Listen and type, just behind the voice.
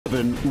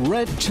reopen.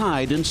 Red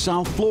tide in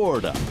South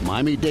Florida.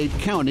 Miami-Dade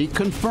County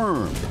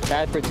confirmed.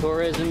 Bad for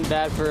tourism,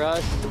 bad for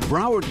us.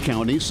 Broward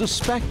County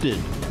suspected.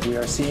 We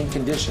are seeing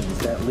conditions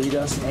that lead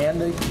us and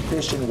the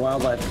Fish and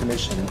Wildlife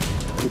Commission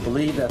to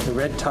believe that the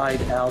red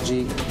tide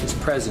algae is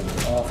present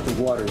off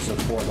the waters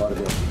of Fort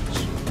Lauderdale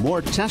Beach.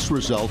 More test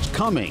results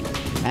coming,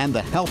 and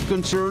the health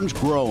concerns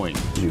growing.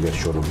 You get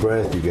short of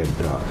breath, you get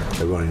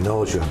a runny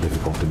nose, you have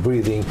difficulty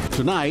breathing.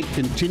 Tonight,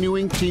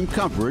 continuing team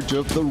coverage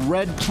of the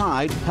red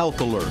tide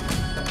health alert.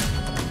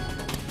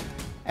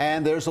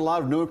 And there's a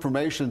lot of new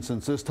information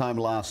since this time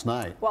last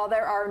night. While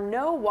there are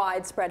no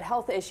widespread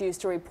health issues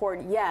to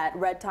report yet,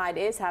 red tide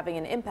is having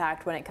an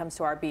impact when it comes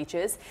to our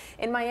beaches.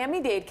 In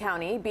Miami-Dade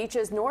County,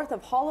 beaches north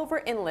of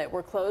Haulover Inlet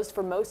were closed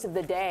for most of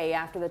the day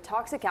after the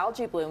toxic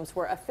algae blooms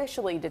were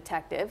officially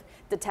detected.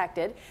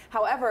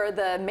 However,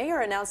 the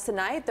mayor announced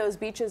tonight those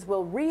beaches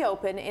will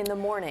reopen in the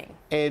morning.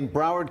 In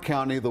Broward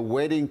County, the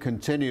waiting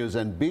continues,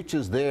 and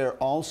beaches there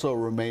also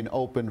remain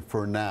open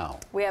for now.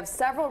 We have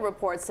several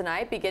reports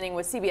tonight, beginning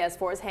with CBS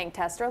 4's Hank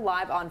Tester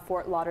live on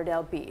Fort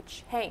Lauderdale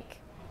Beach. Hank.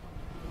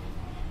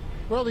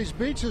 Well, these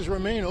beaches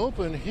remain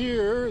open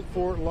here at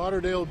Fort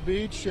Lauderdale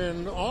Beach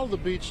and all the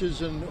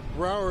beaches in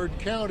Broward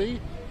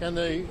County. And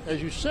they,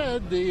 as you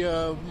said,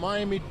 the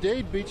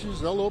Miami-Dade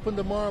beaches, they'll open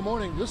tomorrow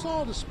morning. This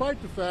all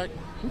despite the fact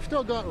we've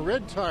still got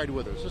red tide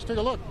with us. Let's take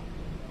a look.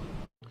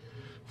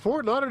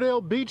 Fort Lauderdale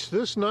Beach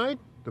this night.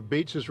 The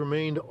beach has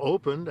remained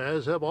open,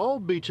 as have all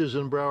beaches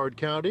in Broward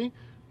County.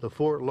 The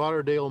Fort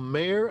Lauderdale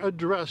mayor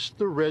addressed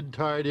the red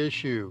tide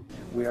issue.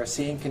 We are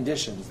seeing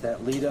conditions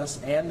that lead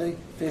us and the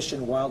Fish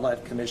and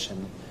Wildlife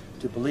Commission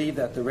to believe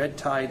that the red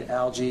tide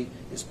algae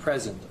is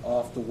present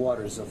off the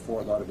waters of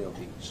Fort Lauderdale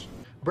Beach.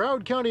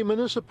 Broward County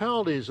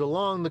municipalities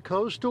along the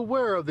coast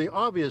aware of the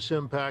obvious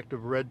impact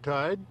of red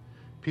tide.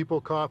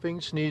 People coughing,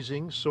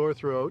 sneezing, sore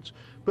throats,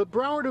 but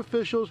Broward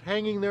officials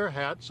hanging their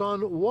hats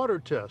on water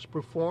tests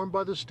performed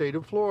by the state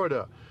of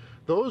Florida.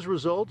 Those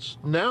results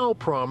now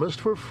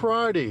promised for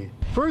Friday.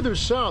 Further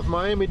south,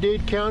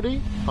 Miami-Dade County,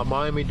 a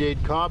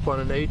Miami-Dade cop on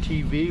an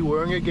ATV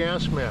wearing a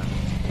gas mask.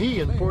 He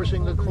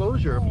enforcing the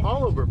closure of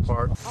Haulover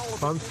Park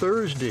on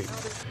Thursday.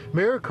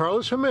 Mayor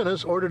Carlos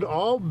Jimenez ordered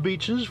all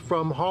beaches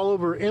from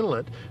Haulover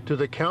Inlet to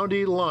the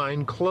county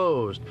line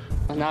closed.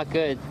 Not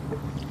good.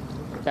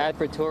 Bad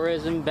for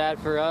tourism, bad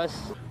for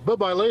us. But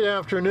by late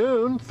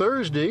afternoon,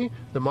 Thursday,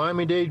 the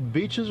Miami-Dade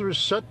beaches were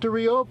set to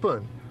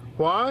reopen.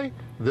 Why?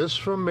 This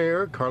from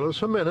Mayor Carlos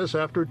Jimenez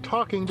after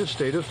talking to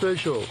state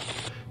officials.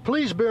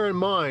 Please bear in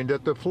mind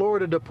that the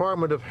Florida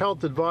Department of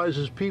Health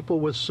advises people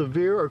with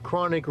severe or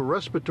chronic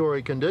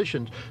respiratory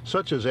conditions,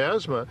 such as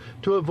asthma,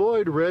 to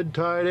avoid red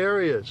tide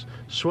areas.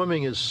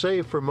 Swimming is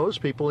safe for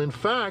most people. In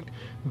fact,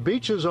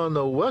 beaches on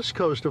the west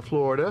coast of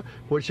Florida,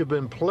 which have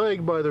been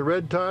plagued by the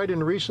red tide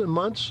in recent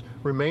months,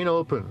 remain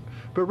open.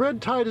 But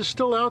red tide is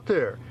still out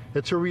there.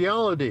 It's a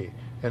reality,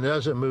 and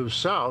as it moves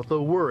south,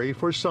 a worry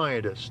for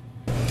scientists.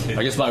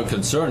 I guess my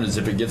concern is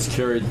if it gets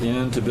carried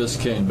into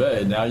Biscayne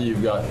Bay, now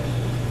you've got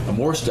a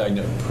more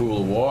stagnant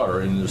pool of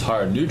water and there's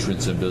higher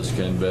nutrients in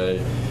Biscayne Bay.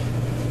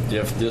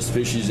 If this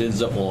species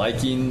ends up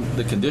liking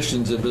the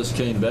conditions in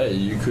Biscayne Bay,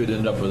 you could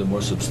end up with a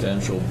more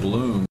substantial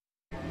bloom.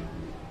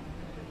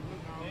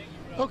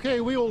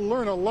 Okay, we will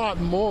learn a lot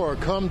more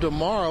come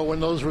tomorrow when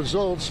those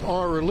results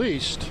are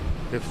released,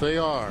 if they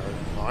are.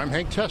 I'm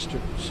Hank Tester,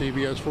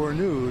 CBS 4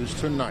 News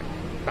Tonight.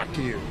 Back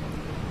to you.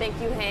 Thank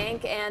you,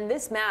 Hank. And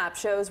this map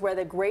shows where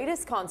the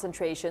greatest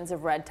concentrations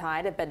of red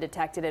tide have been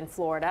detected in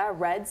Florida,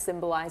 red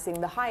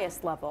symbolizing the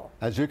highest level.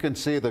 As you can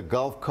see, the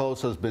Gulf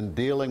Coast has been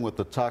dealing with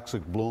the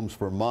toxic blooms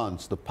for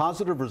months. The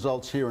positive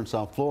results here in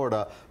South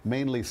Florida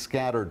mainly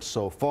scattered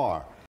so far.